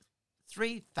 like,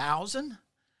 3,000?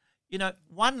 You know,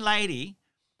 one lady,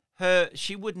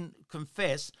 she wouldn't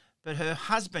confess, but her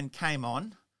husband came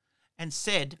on and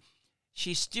said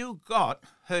she still got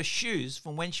her shoes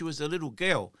from when she was a little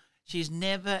girl. She's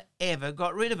never, ever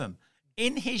got rid of them.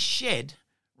 In his shed,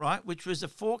 right, which was a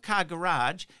 4-car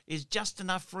garage, is just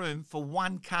enough room for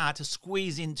one car to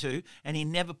squeeze into, and he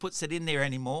never puts it in there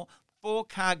anymore.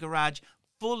 4-car garage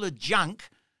full of junk,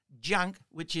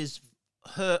 which is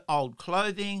her old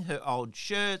clothing, her old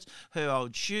shirts, her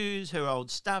old shoes, her old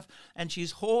stuff, and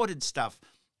she's hoarded stuff.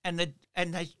 And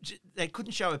they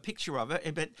couldn't show a picture of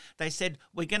it, but they said,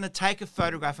 we're going to take a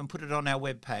photograph and put it on our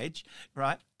webpage,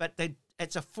 right? But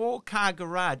it's a 4-car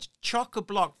garage,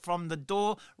 chock-a-block from the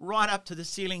door right up to the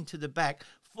ceiling to the back,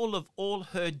 full of all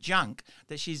her junk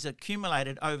that she's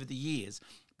accumulated over the years.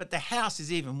 But the house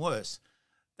is even worse.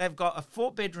 They've got a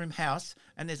 4-bedroom house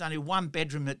and there's only 1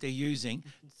 bedroom that they're using.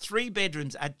 3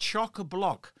 bedrooms are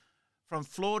chock-a-block from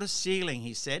floor to ceiling,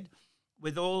 he said,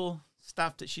 with all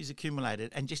stuff that she's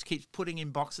accumulated, and just keeps putting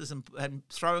in boxes and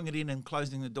throwing it in and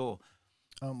closing the door.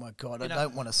 Oh, my God, I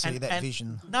don't want to see that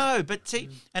vision. No, but see,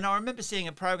 and I remember seeing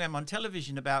a program on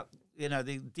television about, you know,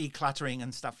 the decluttering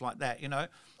and stuff like that, you know,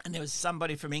 and there was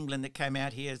somebody from England that came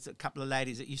out here, a couple of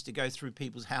ladies that used to go through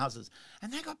people's houses,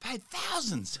 and they got paid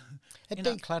thousands. It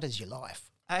declutters your life.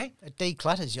 Eh? It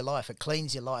declutters your life. It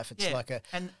cleans your life. It's like a...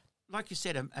 And like you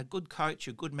said, a good coach,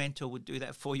 a good mentor would do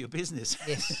that for your business.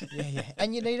 Yes, yeah.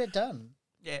 And you need it done.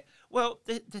 Yeah. Well,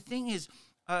 the thing is,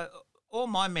 all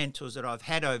my mentors that I've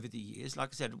had over the years, like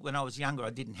I said, when I was younger, I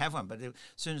didn't have one, but as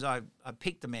soon as I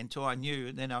picked a mentor, I knew,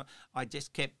 and then I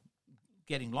just kept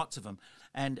getting lots of them.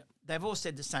 And they've all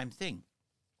said the same thing.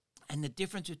 And the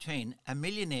difference between a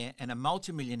millionaire and a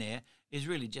multimillionaire is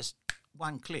really just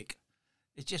one click.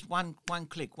 It's just one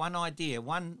click, one idea,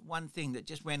 one thing that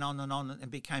just went on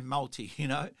and became multi, you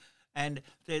know. And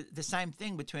the same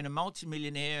thing between a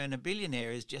multimillionaire and a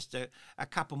billionaire is just a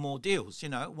couple more deals, you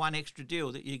know, one extra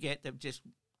deal that you get that just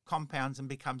compounds and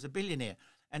becomes a billionaire.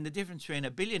 And the difference between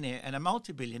a billionaire and a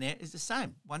multi-billionaire is the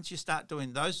same. Once you start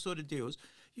doing those sort of deals,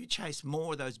 you chase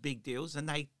more of those big deals and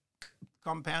they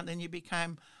compound and you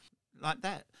become like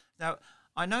that. Now,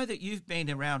 I know that you've been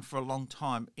around for a long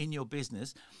time in your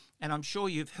business, and I'm sure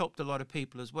you've helped a lot of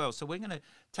people as well. So we're going to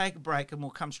take a break and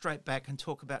we'll come straight back and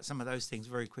talk about some of those things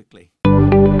very quickly.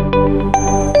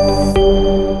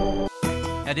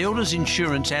 At Elders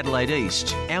Insurance Adelaide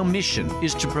East, our mission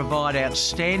is to provide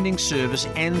outstanding service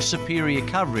and superior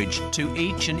coverage to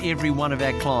each and every one of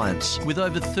our clients. With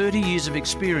over 30 years of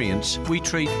experience, we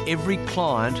treat every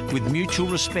client with mutual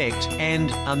respect and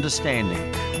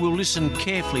understanding. We'll listen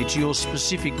carefully to your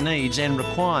specific needs and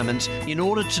requirements in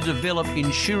order to develop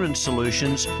insurance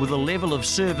solutions with a level of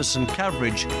service and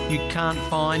coverage you can't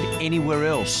find anywhere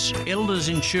else. Elders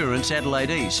Insurance Adelaide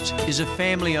East is a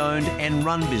family-owned and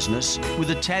run business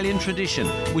with Italian tradition,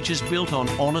 which is built on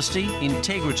honesty,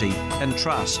 integrity and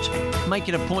trust. Make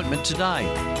an appointment today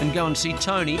and go and see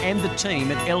Tony and the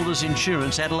team at Elders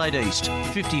Insurance Adelaide East,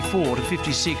 54 to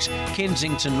 56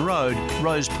 Kensington Road,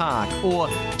 Rose Park, or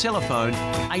telephone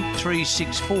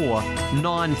 8364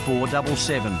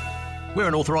 9477. We're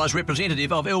an authorised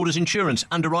representative of Elders Insurance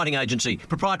Underwriting Agency,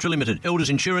 Proprietary Limited, Elders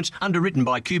Insurance, underwritten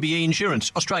by QBE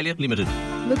Insurance, Australia Limited.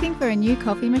 Looking for a new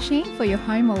coffee machine for your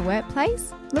home or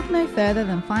workplace? Look no further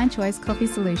than Fine Choice Coffee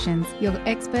Solutions, your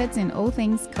experts in all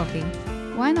things coffee.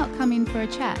 Why not come in for a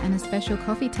chat and a special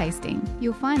coffee tasting?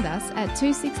 You'll find us at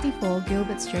 264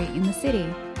 Gilbert Street in the city.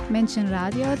 Mention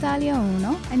Radio Italia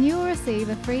Uno and you will receive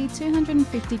a free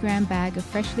 250 gram bag of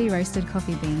freshly roasted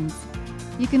coffee beans.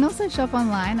 You can also shop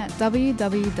online at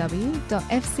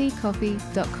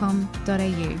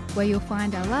www.fccoffee.com.au, where you'll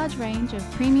find our large range of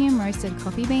premium roasted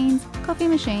coffee beans, coffee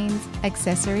machines,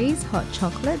 accessories, hot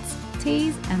chocolates,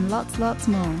 teas and lots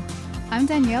more. I'm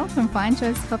Danielle from Fine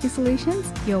Choice Coffee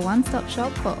Solutions, your one-stop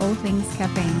shop for all things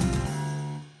caffeine.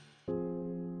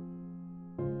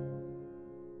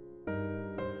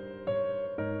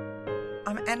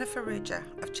 I'm Anna Farrugia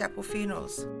of Chapel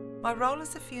Funerals. My role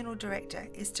as a funeral director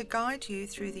is to guide you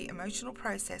through the emotional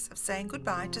process of saying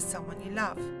goodbye to someone you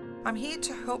love. I'm here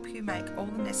to help you make all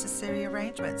the necessary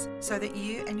arrangements so that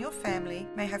you and your family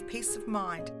may have peace of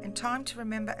mind and time to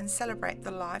remember and celebrate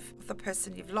the life of the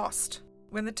person you've lost.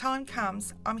 When the time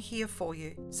comes, I'm here for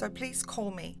you, so please call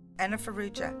me, Anna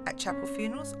Farrugia, at Chapel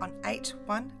Funerals on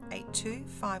 8182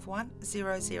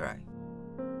 5100.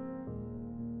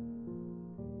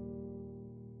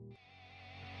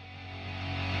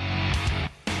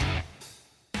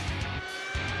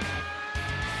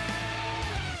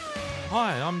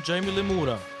 Hi, I'm Jamie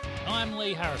Limura. I'm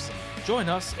Lee Harrison. Join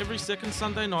us every second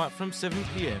Sunday night from 7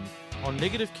 p.m. on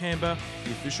Negative Camber,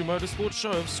 the official motorsport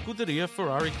show of Scuderia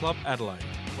Ferrari Club Adelaide.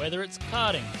 Whether it's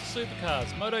karting,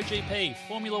 supercars, MotoGP,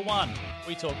 Formula One,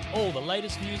 we talk all the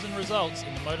latest news and results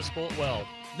in the motorsport world.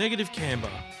 Negative Camber,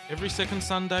 every second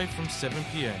Sunday from 7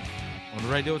 p.m. on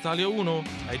Radio Italia Uno,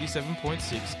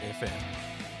 87.6 FM.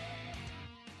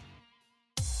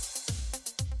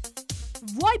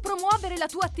 Vuoi promuovere la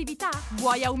tua attività?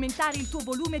 Vuoi aumentare il tuo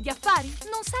volume di affari?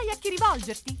 Non sai a chi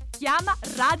rivolgerti? Chiama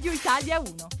Radio Italia 1.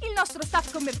 Il nostro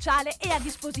staff commerciale è a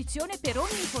disposizione per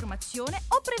ogni informazione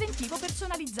o preventivo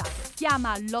personalizzato.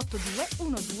 Chiama all'82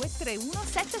 12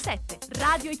 3177.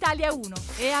 Radio Italia 1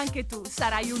 e anche tu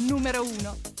sarai un numero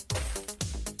 1.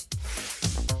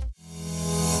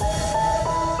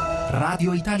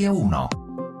 Radio Italia 1.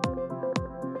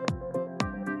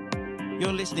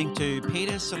 You're listening to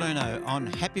Peter Salerno on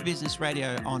Happy Business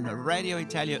Radio on Radio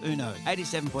Italia Uno,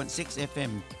 87.6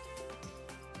 FM.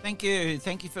 Thank you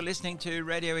for listening to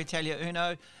Radio Italia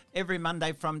Uno every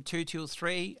Monday from 2 till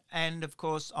 3, and of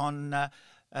course on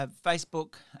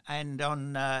Facebook and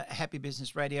on Happy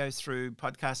Business Radio through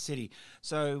Podcast City.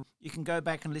 So you can go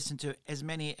back and listen to as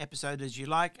many episodes as you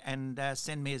like, and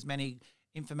send me as many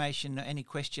information, any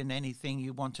question, anything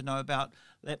you want to know about,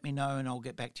 let me know and I'll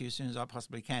get back to you as soon as I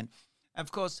possibly can. Of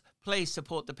course, please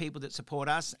support the people that support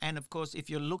us. And of course, if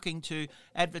you're looking to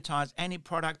advertise any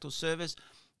product or service,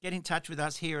 get in touch with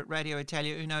us here at Radio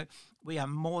Italia Uno. We are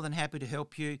more than happy to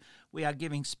help you. We are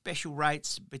giving special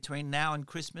rates between now and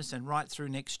Christmas and right through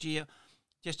next year,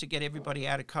 just to get everybody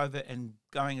out of COVID and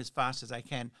going as fast as they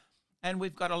can. And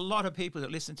we've got a lot of people that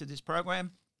listen to this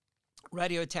program.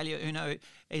 Radio Italia Uno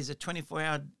is a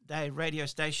 24-hour-day radio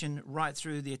station right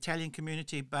through the Italian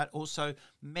community, but also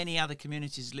many other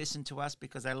communities listen to us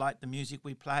because they like the music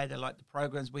we play, they like the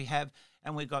programs we have,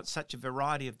 and we've got such a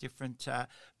variety of different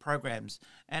programs.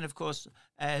 And, of course,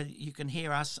 you can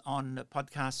hear us on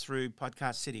podcasts through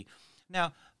Podcast City.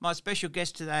 Now, my special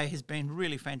guest today has been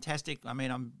really fantastic. I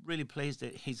mean, I'm really pleased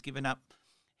that he's given up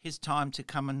his time to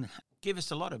come and give us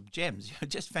a lot of gems. You're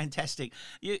just fantastic.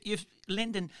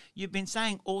 Lyndon, you've been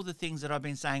saying all the things that I've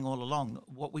been saying all along.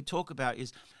 What we talk about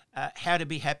is how to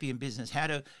be happy in business, how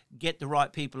to get the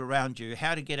right people around you,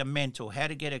 how to get a mentor, how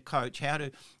to get a coach,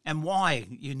 and why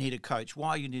you need a coach,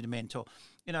 why you need a mentor.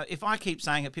 You know, if I keep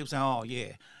saying it, people say, oh,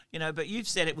 yeah, but you've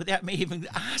said it without me even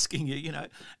asking you,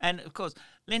 And, of course,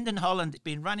 Lyndon Holland has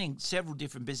been running several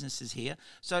different businesses here.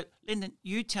 So, Lyndon,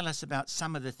 you tell us about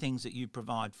some of the things that you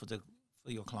provide for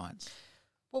your clients.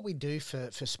 What we do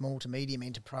for small to medium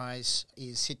enterprise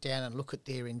is sit down and look at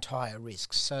their entire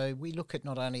risks. So we look at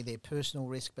not only their personal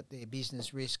risk, but their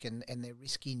business risk and their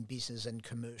risk in business and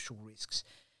commercial risks.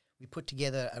 We put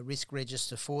together a risk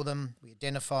register for them. We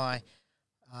identify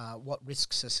what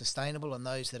risks are sustainable and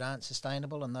those that aren't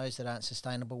sustainable. And those that aren't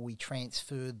sustainable, we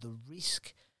transfer the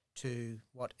risk to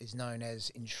what is known as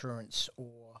insurance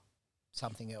or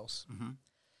something else. Mm-hmm.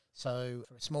 So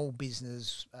for a small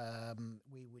business,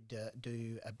 we would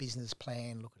do a business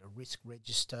plan, look at a risk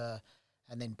register,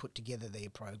 and then put together their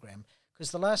program.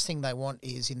 Because the last thing they want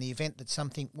is, in the event that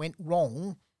something went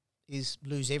wrong, is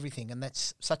lose everything, and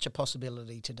that's such a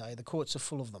possibility today. The courts are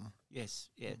full of them. Yes,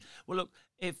 yeah. Well, look,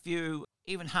 if you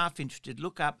even half interested,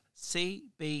 look up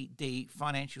CBD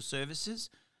Financial Services,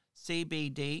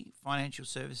 CBD Financial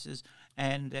Services,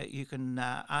 and you can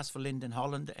ask for Lyndon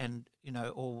Holland, and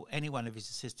or any one of his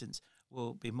assistants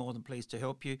will be more than pleased to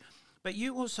help you. But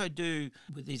you also do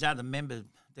with these other members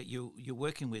that you're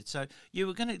working with. So you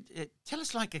were going to tell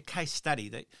us like a case study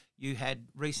that you had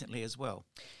recently as well.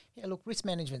 Yeah, look, risk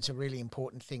management's a really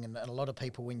important thing, and a lot of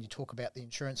people, when you talk about the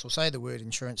insurance or say the word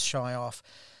insurance, shy off.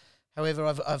 However,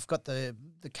 I've got the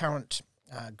current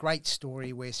great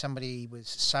story where somebody was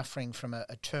suffering from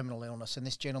a terminal illness, and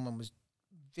this gentleman was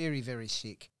very, very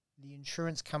sick. The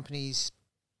insurance companies,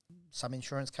 some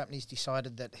insurance companies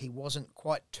decided that he wasn't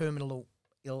quite terminal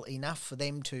ill enough for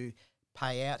them to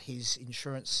pay out his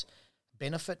insurance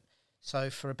benefit. So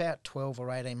for about 12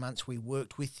 or 18 months, we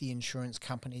worked with the insurance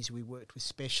companies, we worked with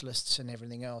specialists and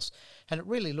everything else, and it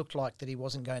really looked like that he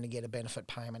wasn't going to get a benefit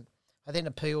payment. I then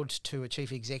appealed to a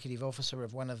chief executive officer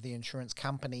of one of the insurance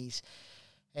companies,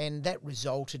 and that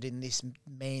resulted in this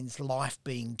man's life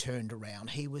being turned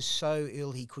around. He was so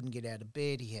ill he couldn't get out of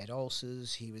bed. He had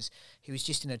ulcers. He was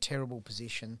just in a terrible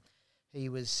position. He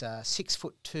was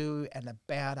 6'2" and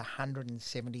about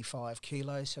 175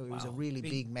 kilos, so he was a really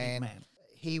big man.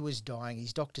 He was dying.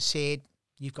 His doctor said,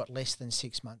 "You've got less than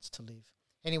 6 months to live."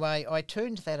 Anyway, I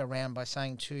turned that around by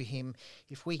saying to him,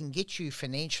 if we can get you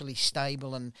financially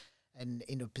stable and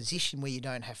in a position where you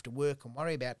don't have to work and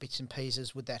worry about bits and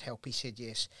pieces, would that help? He said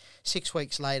yes. 6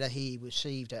 weeks later, he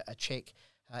received a cheque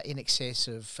in excess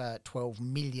of $12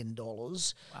 million,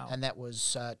 and that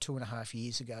was 2.5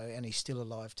 years ago, and he's still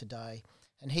alive today.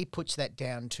 And he puts that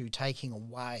down to taking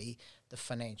away the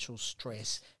financial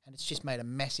stress, and it's just made a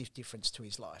massive difference to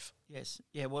his life. Yes.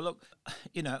 Yeah, well, look,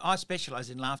 I specialise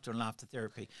in laughter and laughter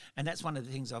therapy, and that's one of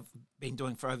the things I've been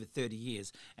doing for over 30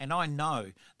 years. And I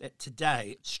know that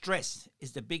today stress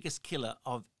is the biggest killer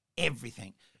of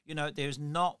everything. There's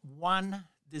not one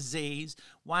disease,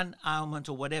 one ailment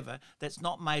or whatever that's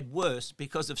not made worse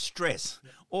because of stress.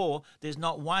 Yeah. Or there's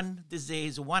not one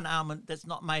disease or one ailment that's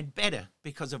not made better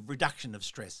because of reduction of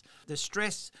stress. The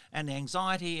stress and the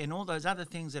anxiety and all those other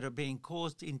things that are being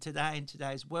caused in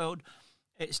today's world,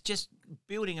 it's just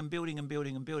building and building and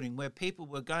building and building, where people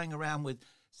were going around with,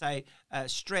 say, a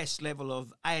stress level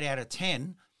of 8 out of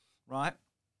 10, right?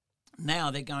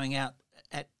 Now they're going out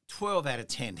at 12 out of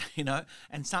 10,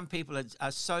 and some people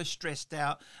are so stressed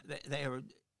out that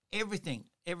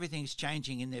everything's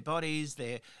changing in their bodies,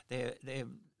 their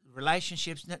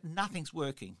relationships, nothing's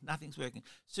working. As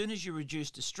soon as you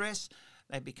reduce the stress,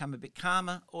 they become a bit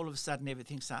calmer, all of a sudden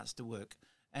everything starts to work.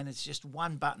 And it's just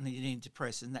one button that you need to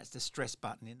press, and that's the stress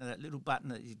button, that little button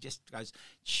that just goes,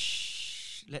 shh,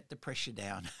 let the pressure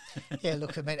down. Yeah,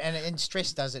 look, I mean, and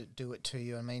stress do it to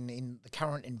you. I mean, in the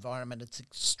current environment, it's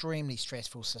extremely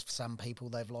stressful for some people.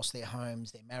 They've lost their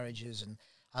homes, their marriages, and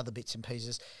other bits and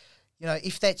pieces.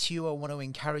 If that's you, I want to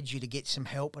encourage you to get some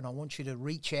help, and I want you to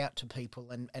reach out to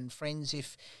people and friends.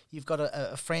 If you've got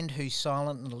a friend who's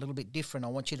silent and a little bit different, I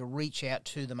want you to reach out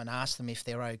to them and ask them if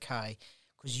they're okay,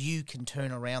 because you can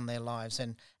turn around their lives,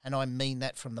 and I mean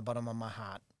that from the bottom of my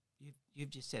heart.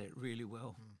 You've just said it really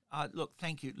well. Look,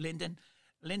 thank you,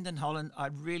 Lyndon Holland. I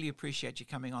really appreciate you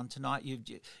coming on tonight.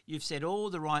 You've said all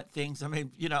the right things. I mean,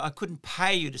 I couldn't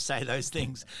pay you to say those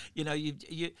things.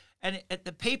 And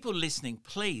the people listening,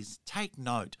 please take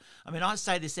note. I mean, I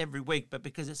say this every week, but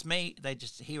because it's me, they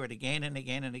just hear it again and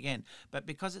again and again. But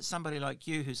because it's somebody like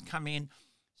you who's come in,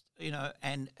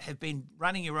 and have been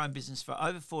running your own business for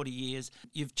over 40 years.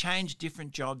 You've changed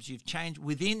different jobs. You've changed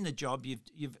within the job.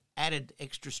 You've added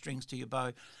extra strings to your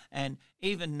bow. And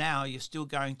even now, you're still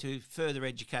going to further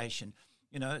education.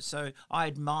 So I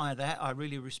admire that. I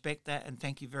really respect that. And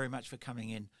thank you very much for coming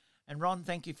in. And Ron,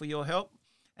 thank you for your help.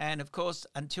 And of course,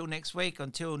 until next week,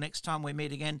 until next time we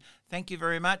meet again, thank you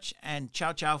very much, and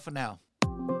ciao, ciao for now.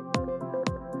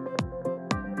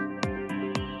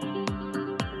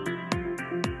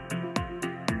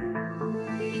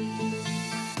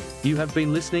 You have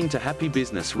been listening to Happy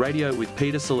Business Radio with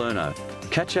Peter Salerno.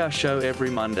 Catch our show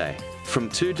every Monday from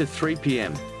 2 to 3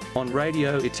 p.m. on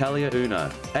Radio Italia Uno,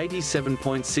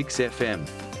 87.6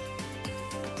 FM.